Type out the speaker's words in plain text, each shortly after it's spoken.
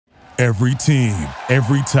Every team,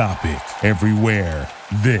 every topic, everywhere.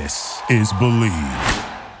 This is Believe.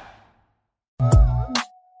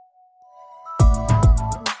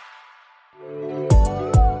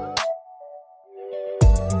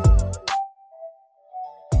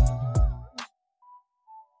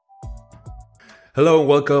 Hello and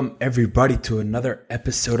welcome everybody to another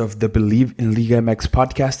episode of the Believe in Liga MX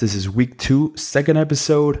podcast. This is week 2, second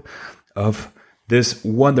episode of this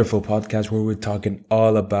wonderful podcast where we're talking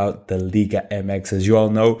all about the Liga MX. As you all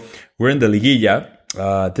know, we're in the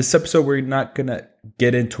Liguilla. This episode, we're not going to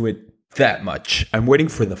get into it that much. I'm waiting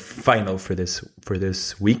for the final for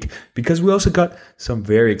this week because we also got some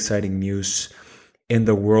very exciting news in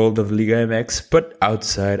the world of Liga MX, but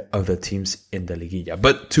outside of the teams in the Liguilla.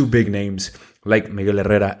 But two big names like Miguel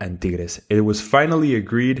Herrera and Tigres. It was finally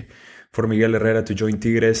agreed for Miguel Herrera to join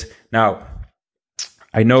Tigres. Now,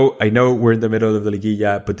 I know we're in the middle of the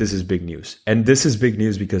Liguilla, but this is big news. And this is big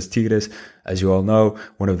news because Tigres, as you all know,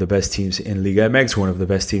 one of the best teams in Liga MX, one of the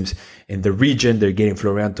best teams in the region. They're getting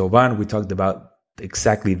Florian Thauvin. We talked about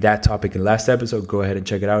exactly that topic in last episode. Go ahead and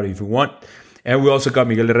check it out if you want. And we also got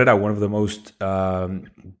Miguel Herrera, one of the most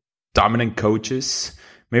dominant coaches.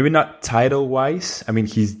 Maybe not title-wise. I mean,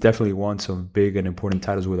 he's definitely won some big and important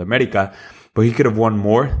titles with America, but he could have won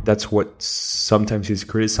more. That's what sometimes he's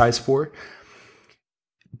criticized for.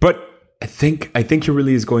 But I think he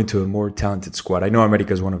really is going to a more talented squad. I know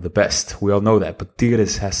America is one of the best. We all know that. But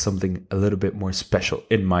Tigres has something a little bit more special,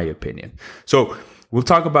 in my opinion. So we'll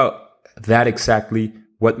talk about that exactly,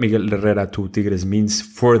 what Miguel Herrera to Tigres means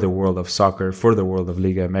for the world of soccer, for the world of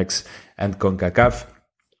Liga MX and CONCACAF.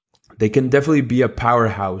 They can definitely be a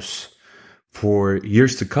powerhouse for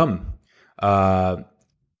years to come.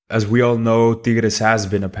 As we all know, Tigres has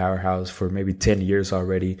been a powerhouse for maybe 10 years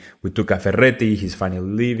already. With Tuca Ferretti, he's finally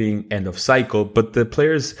leaving, end of cycle. But the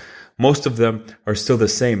players, most of them are still the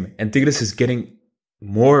same. And Tigres is getting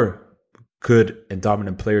more good and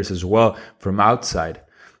dominant players as well from outside.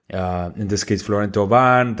 In this case, Florian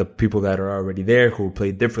Thauvin, the people that are already there who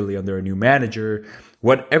play differently under a new manager.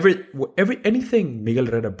 Anything Miguel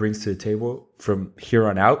Herrera brings to the table from here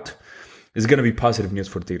on out is going to be positive news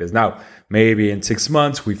for Tigres. Now, maybe in 6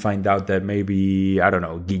 months, we find out that maybe, I don't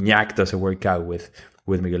know, Gignac doesn't work out with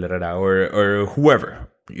Miguel Herrera or whoever.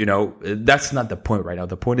 You know, that's not the point right now.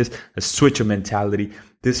 The point is a switch of mentality.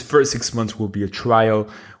 This first 6 months will be a trial,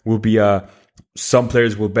 some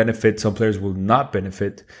players will benefit, some players will not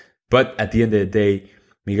benefit. But at the end of the day,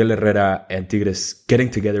 Miguel Herrera and Tigres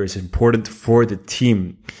getting together is important for the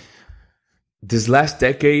team. This last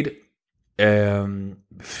decade,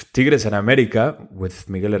 Tigres and America, with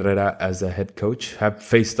Miguel Herrera as the head coach, have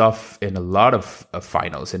faced off in a lot of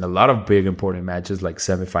finals, in a lot of big important matches like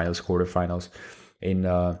semifinals, quarterfinals, in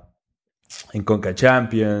Conca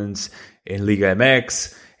Champions, in Liga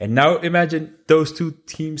MX. And now imagine those two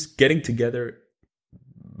teams getting together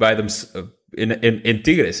by themselves in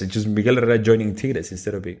Tigres. It's just Miguel Herrera joining Tigres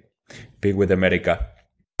instead of being with America.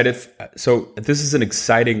 So this is an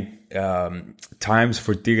exciting times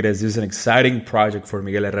for Tigres. This is an exciting project for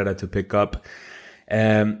Miguel Herrera to pick up.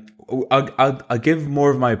 I'll give more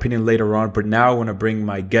of my opinion later on, but now I want to bring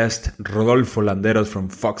my guest, Rodolfo Landeros from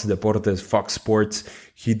Fox Deportes, Fox Sports.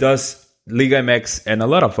 He does Liga MX and a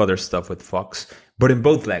lot of other stuff with Fox, but in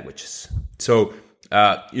both languages. So,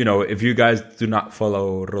 if you guys do not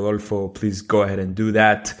follow Rodolfo, please go ahead and do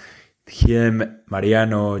that. Him,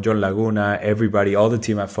 Mariano, John Laguna, everybody, all the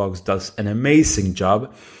team at Fox does an amazing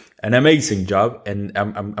job. And I'm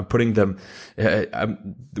putting them.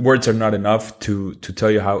 Words are not enough to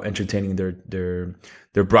tell you how entertaining their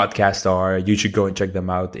broadcasts are. You should go and check them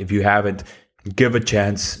out. If you haven't, give a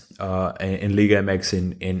chance in Liga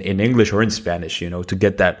MX in English or in Spanish. To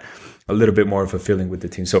get that a little bit more of a feeling with the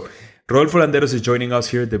team. So Rodolfo Landeros is joining us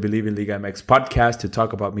here at the Believe in Liga MX podcast to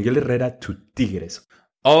talk about Miguel Herrera to Tigres.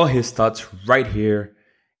 All his thoughts right here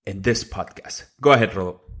in this podcast. Go ahead,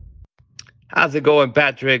 Rodolfo. How's it going,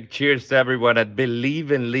 Patrick? Cheers to everyone at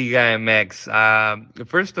Believe in Liga MX.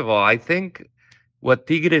 First of all, I think what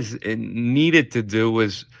Tigres needed to do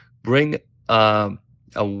was bring a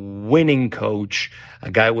winning coach,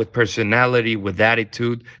 a guy with personality, with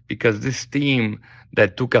attitude, because this team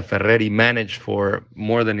that Tuca Ferretti managed for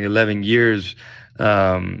more than 11 years,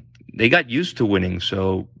 they got used to winning.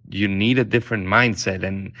 So you need a different mindset.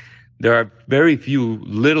 And there are very few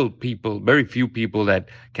people that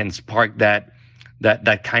can spark that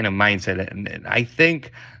kind of mindset. And I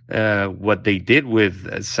think what they did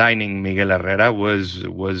with signing Miguel Herrera was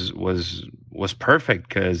perfect,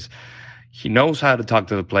 because he knows how to talk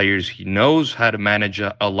to the players. He knows how to manage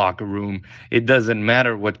a locker room. It doesn't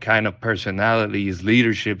matter what kind of personalities,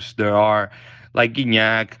 leaderships there are. like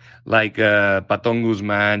Guignac, like Patón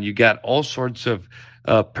Guzman. You got all sorts of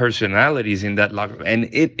personalities in that locker room, and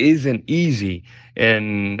it isn't easy.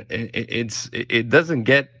 And it doesn't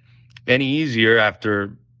get any easier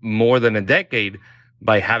after more than a decade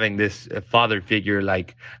by having this father figure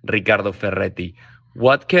like Ricardo Ferretti.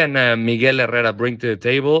 What can Miguel Herrera bring to the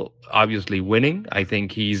table? Obviously, winning. I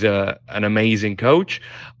think he's an amazing coach.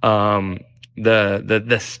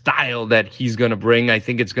 The style that he's going to bring, I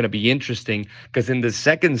think it's going to be interesting because in the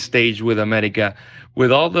second stage with America,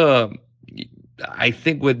 with all the, I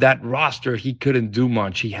think with that roster, he couldn't do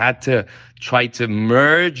much. He had to try to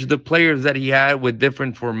merge the players that he had with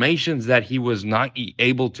different formations that he was not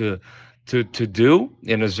able to do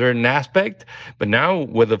in a certain aspect. But now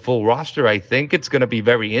with a full roster, I think it's going to be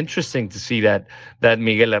very interesting to see that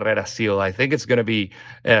Miguel Herrera seal. I think it's going to be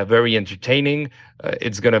very entertaining.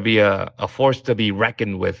 It's going to be a force to be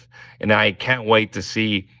reckoned with. And I can't wait to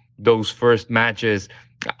see those first matches.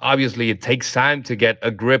 Obviously, it takes time to get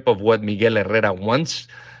a grip of what Miguel Herrera wants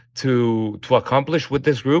to accomplish with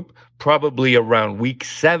this group. Probably around week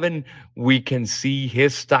 7, we can see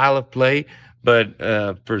his style of play. But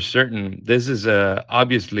for certain, this is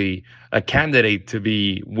obviously a candidate to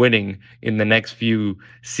be winning in the next few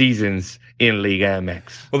seasons in Liga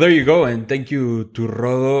MX. Well, there you go, and thank you to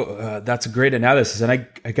Rodo. That's a great analysis, and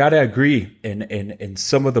I gotta agree in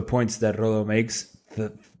some of the points that Rodo makes.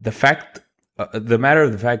 The matter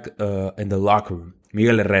of the fact in the locker room,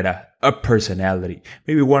 Miguel Herrera, a personality,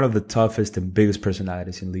 maybe one of the toughest and biggest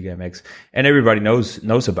personalities in Liga MX, and everybody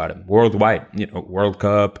knows about him worldwide. World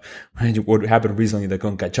Cup, what happened recently, the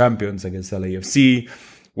Conca Champions against LAFC,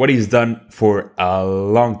 what he's done for a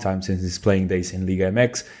long time since his playing days in Liga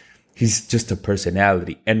MX. He's just a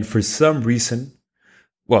personality, and for some reason,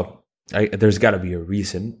 there's got to be a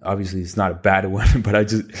reason. Obviously, it's not a bad one, but I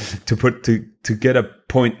just to get a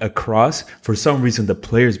point across. For some reason, the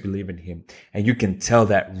players believe in him, and you can tell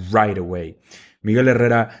that right away. Miguel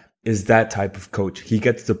Herrera is that type of coach. He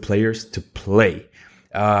gets the players to play,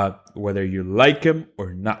 whether you like him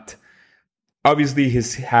or not. Obviously,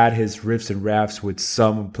 he's had his riffs and rafts with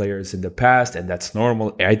some players in the past, and that's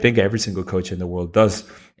normal. I think every single coach in the world does,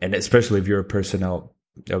 and especially if you're a personnel.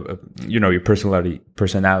 Your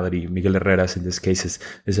personality. Miguel Herrera's in this case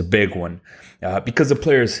is a big one because the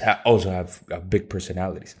players also have big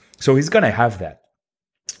personalities. So he's gonna have that.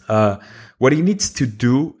 What he needs to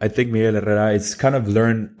do, I think, Miguel Herrera, is kind of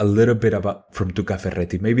learn a little bit from Tuca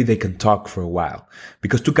Ferretti. Maybe they can talk for a while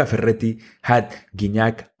because Tuca Ferretti had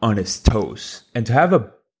Guignac on his toes, and to have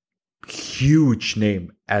a huge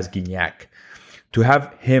name as Guignac, to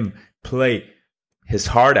have him play his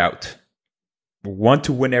heart out. Want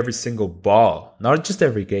to win every single ball, not just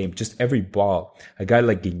every game, just every ball. A guy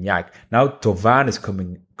like Guignac. Now Tovan is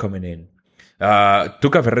coming in.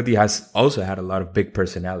 Tuca Ferretti has also had a lot of big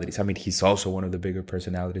personalities. I mean, he's also one of the bigger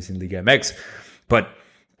personalities in Liga MX. But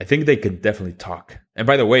I think they can definitely talk. And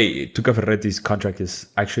by the way, Tuca Ferretti's contract is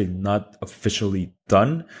actually not officially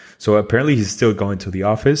done. So apparently he's still going to the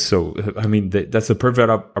office. So, I mean, that's a perfect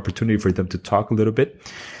opportunity for them to talk a little bit.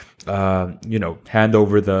 Hand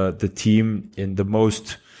over the team in the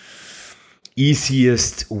most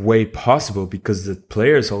easiest way possible, because the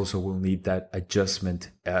players also will need that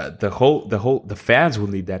adjustment. The fans will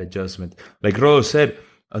need that adjustment. Like Rodo said,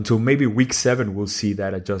 until maybe week 7, we'll see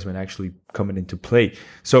that adjustment actually coming into play.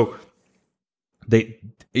 So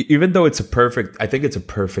even though I think it's a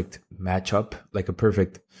perfect matchup, like a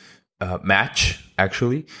perfect match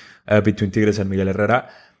actually between Tigres and Miguel Herrera.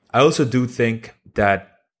 I also do think that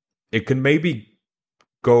it can maybe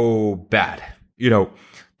go bad.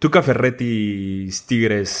 Tuca Ferretti's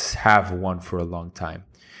Tigres have won for a long time.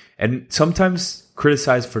 And sometimes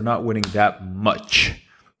criticized for not winning that much.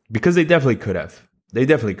 Because they definitely could have.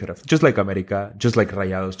 Just like America, just like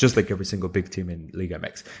Rayados, just like every single big team in Liga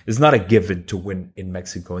MX. It's not a given to win in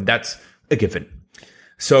Mexico, and that's a given.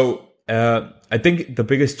 So I think the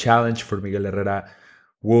biggest challenge for Miguel Herrera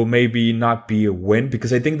will maybe not be a win,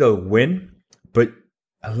 because I think they'll win, but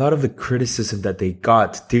a lot of the criticism that they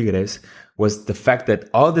got, Tigres, was the fact that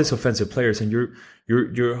all these offensive players, and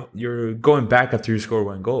you're going back after you score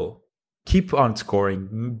one goal. Keep on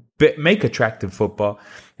scoring, make attractive football,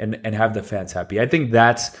 and have the fans happy. I think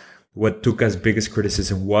that's what Tuca's biggest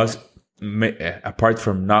criticism was, apart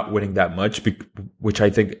from not winning that much, which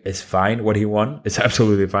I think is fine. What he won is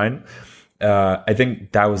absolutely fine. I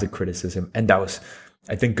think that was a criticism, and that was,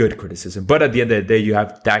 I think, good criticism. But at the end of the day, you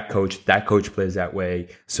have that coach plays that way,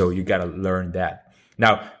 so you got to learn that.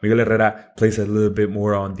 Now, Miguel Herrera plays a little bit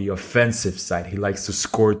more on the offensive side. He likes to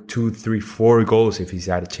score 2, 3, 4 goals if he's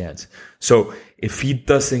had a chance. So if he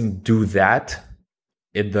doesn't do that,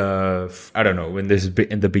 in the, I don't know, in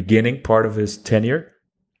the beginning part of his tenure,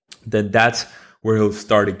 then that's where he'll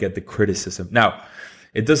start to get the criticism. Now,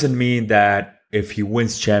 it doesn't mean that if he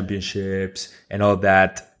wins championships and all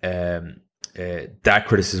that, that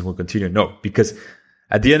criticism will continue. No, because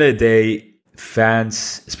at the end of the day,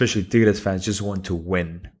 fans, especially Tigres fans, just want to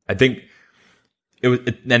win. I think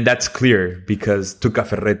and that's clear because Tuca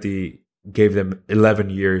Ferretti gave them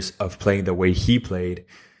 11 years of playing the way he played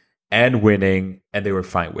and winning, and they were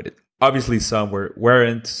fine with it. Obviously, some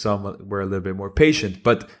weren't, some were a little bit more patient,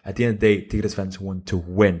 but at the end of the day, Tigres fans want to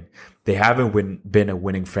win. They haven't been a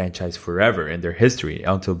winning franchise forever in their history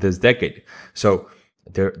until this decade. So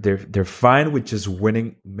they're fine with just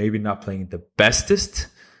winning, maybe not playing the bestest,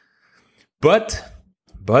 but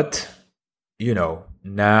you know,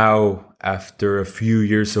 now after a few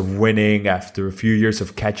years of winning, after a few years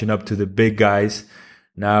of catching up to the big guys,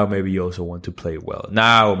 now maybe you also want to play well.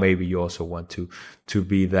 Now maybe you also want to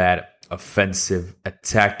be that offensive,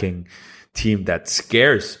 attacking team that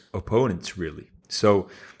scares opponents, really. So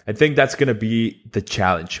I think that's going to be the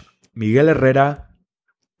challenge. Miguel Herrera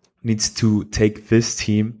needs to take this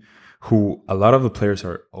team, who a lot of the players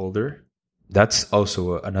are older. That's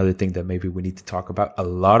also another thing that maybe we need to talk about. A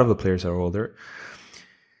lot of the players are older.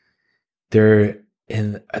 I'm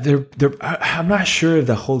not sure if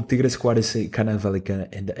the whole Tigres squad is kind of like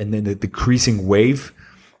in the decreasing wave.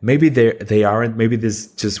 Maybe they aren't. Maybe this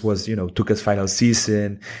just was, you know, Tuca's final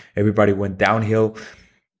season. Everybody went downhill.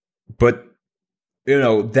 But, you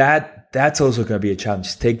know, that's also going to be a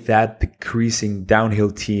challenge. Take that decreasing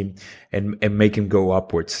downhill team and make him go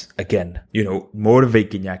upwards again. You know,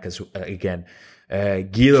 motivate Gignac again.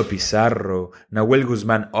 Guido Pizarro, Nahuel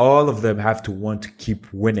Guzman, all of them have to want to keep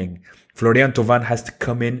winning. Florian Thauvin has to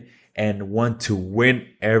come in and want to win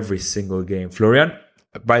every single game. Florian,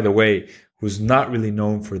 by the way, who's not really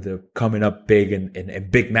known for the coming up big in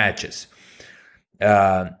big matches.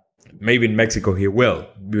 Maybe in Mexico he will.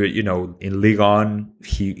 You know, in Ligue 1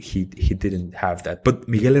 he didn't have that. But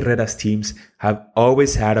Miguel Herrera's teams have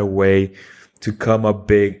always had a way to come up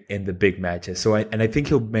big in the big matches. So I think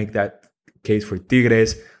he'll make that case for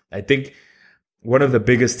Tigres. I think one of the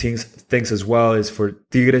biggest things as well is for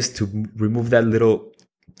Tigres to remove that little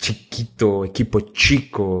chiquito, equipo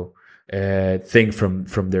chico thing from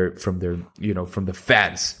their you know, from the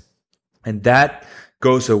fans, and that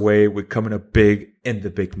goes away with coming up big in the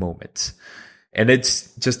big moments. And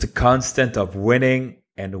it's just a constant of winning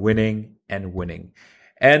and winning and winning.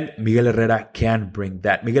 And Miguel Herrera can bring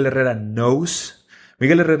that. Miguel Herrera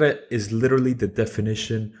is literally the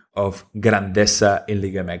definition of grandeza in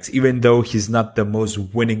Liga MX. Even though he's not the most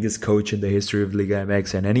winningest coach in the history of Liga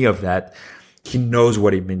MX and any of that, he knows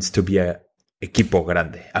what it means to be a equipo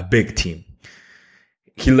grande, a big team.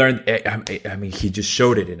 He learned, I mean, he just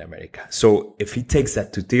showed it in America. So if he takes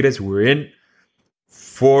that to Tigres, we're in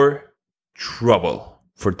for trouble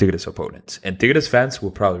for Tigres opponents. And Tigres fans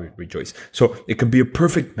will probably rejoice. So it can be a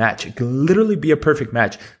perfect match. It can literally be a perfect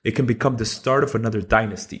match. It can become the start of another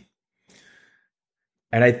dynasty.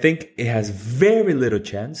 And I think it has very little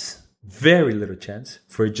chance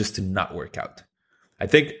for it just to not work out. I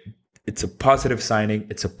think it's a positive signing.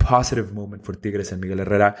 It's a positive moment for Tigres and Miguel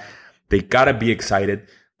Herrera. They gotta be excited,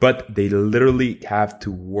 but they literally have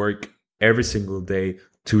to work every single day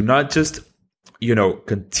to not just, you know,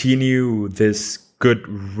 continue this good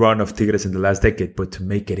run of Tigres in the last decade, but to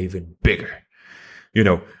make it even bigger. You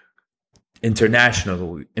know,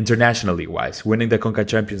 internationally wise, winning the Conca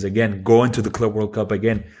Champions again, going to the Club World Cup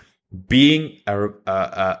again, being an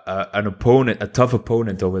opponent, a tough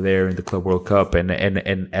opponent over there in the Club World Cup, and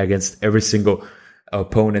against every single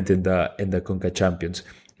opponent in the Conca Champions.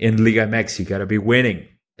 In Liga MX, you gotta be winning.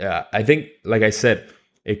 I think, like I said,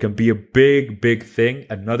 it can be a big thing,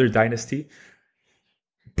 another dynasty.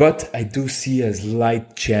 But I do see a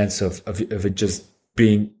slight chance of it just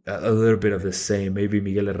being a little bit of the same. Maybe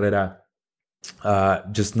Miguel Herrera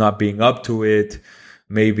just not being up to it.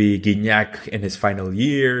 Maybe Gignac in his final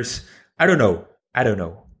years. I don't know.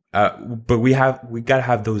 But we gotta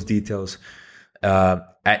have those details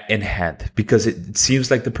in hand, because it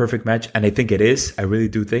seems like the perfect match, and I think it is. I really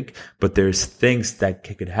do think. But there's things that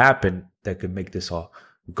could happen that could make this all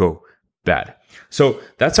go bad. So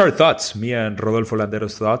that's our thoughts. Me and Rodolfo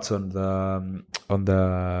Landero's thoughts on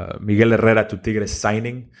the Miguel Herrera to Tigres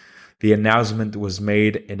signing. The announcement was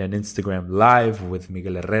made in an Instagram live with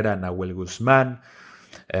Miguel Herrera and Nahuel Guzman.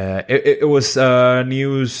 It was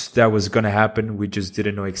news that was going to happen. We just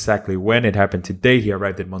didn't know exactly when. It happened today. He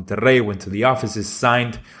arrived in Monterrey, went to the offices,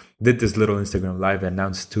 signed, did this little Instagram live,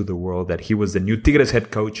 announced to the world that he was the new Tigres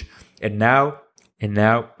head coach. And now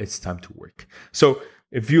it's time to work. So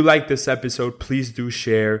if you like this episode, please do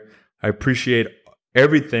share. I appreciate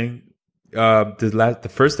everything. The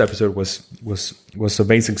first episode was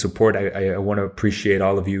amazing support. I want to appreciate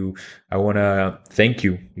all of you. I want to thank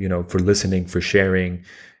you, for listening, for sharing,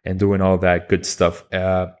 and doing all that good stuff.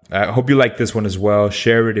 I hope you like this one as well.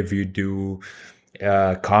 Share it if you do.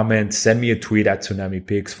 Comment, send me a tweet at Tsunami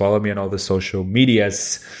Pics. Follow me on all the social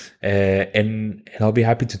medias, and I'll be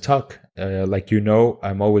happy to talk.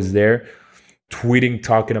 I'm always there, tweeting,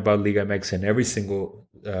 talking about Liga MX and every single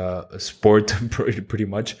sport pretty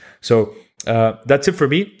much. So that's it for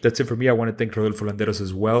me. I want to thank Rodolfo Landeros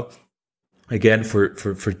as well, again,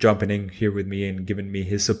 for jumping in here with me and giving me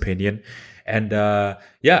his opinion. And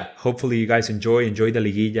hopefully you guys enjoy the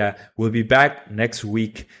Liguilla. We'll be back next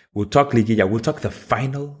week. We'll talk Liguilla. We'll talk the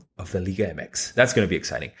final of the Liga MX. That's going to be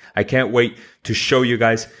exciting. I can't wait to show you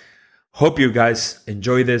guys. Hope you guys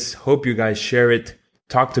enjoy this. Hope you guys share it.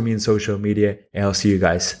 Talk to me in social media, and I'll see you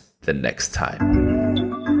guys the next time.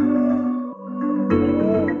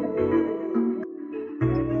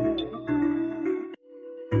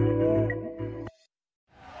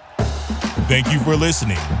 Thank you for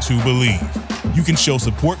listening to Believe. You can show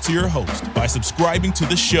support to your host by subscribing to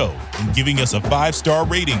the show and giving us a 5-star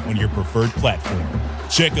rating on your preferred platform.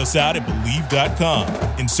 Check us out at Believe.com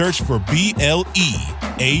and search for BLEAV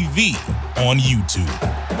on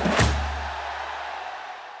YouTube.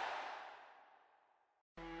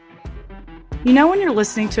 You know when you're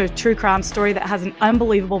listening to a true crime story that has an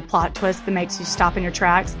unbelievable plot twist that makes you stop in your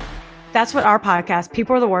tracks? That's what our podcast,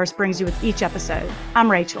 People Are the Worst, brings you with each episode.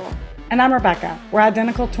 I'm Rachel. And I'm Rebecca. We're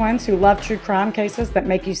identical twins who love true crime cases that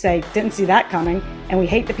make you say, didn't see that coming, and we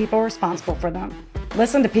hate the people responsible for them.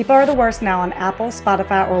 Listen to People Are the Worst now on Apple,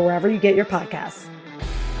 Spotify, or wherever you get your podcasts.